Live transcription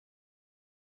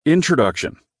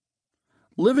Introduction.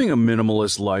 Living a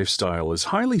minimalist lifestyle is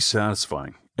highly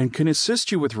satisfying and can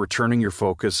assist you with returning your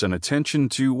focus and attention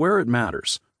to where it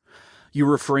matters. You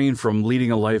refrain from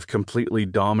leading a life completely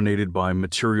dominated by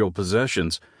material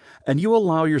possessions, and you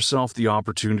allow yourself the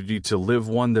opportunity to live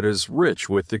one that is rich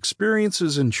with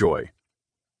experiences and joy.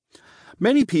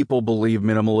 Many people believe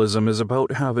minimalism is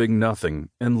about having nothing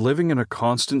and living in a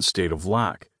constant state of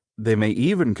lack. They may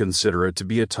even consider it to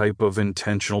be a type of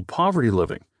intentional poverty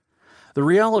living. The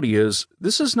reality is,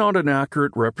 this is not an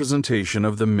accurate representation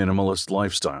of the minimalist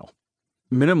lifestyle.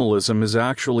 Minimalism is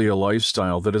actually a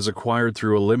lifestyle that is acquired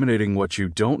through eliminating what you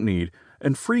don't need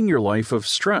and freeing your life of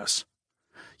stress.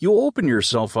 You'll open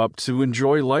yourself up to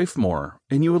enjoy life more,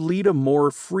 and you will lead a more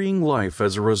freeing life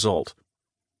as a result.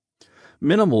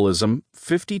 Minimalism,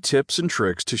 50 Tips and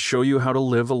Tricks to Show You How to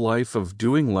Live a Life of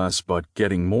Doing Less but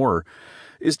Getting More,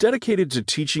 is dedicated to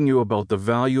teaching you about the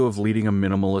value of leading a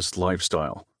minimalist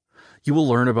lifestyle. You will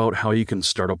learn about how you can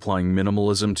start applying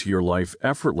minimalism to your life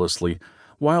effortlessly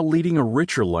while leading a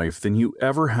richer life than you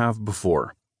ever have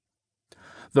before.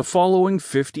 The following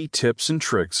 50 tips and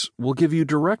tricks will give you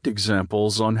direct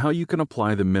examples on how you can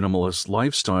apply the minimalist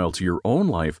lifestyle to your own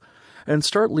life and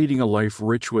start leading a life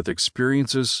rich with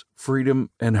experiences, freedom,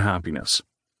 and happiness.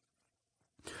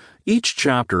 Each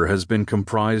chapter has been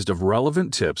comprised of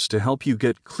relevant tips to help you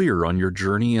get clear on your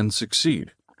journey and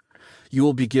succeed. You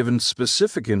will be given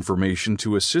specific information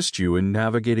to assist you in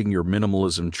navigating your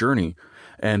minimalism journey,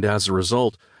 and as a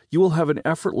result, you will have an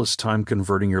effortless time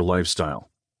converting your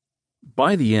lifestyle.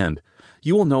 By the end,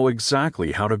 you will know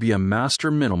exactly how to be a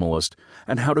master minimalist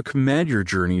and how to command your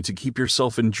journey to keep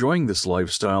yourself enjoying this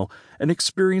lifestyle and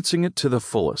experiencing it to the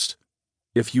fullest.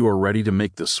 If you are ready to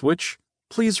make the switch,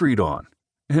 please read on.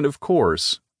 And of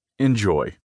course,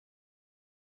 enjoy.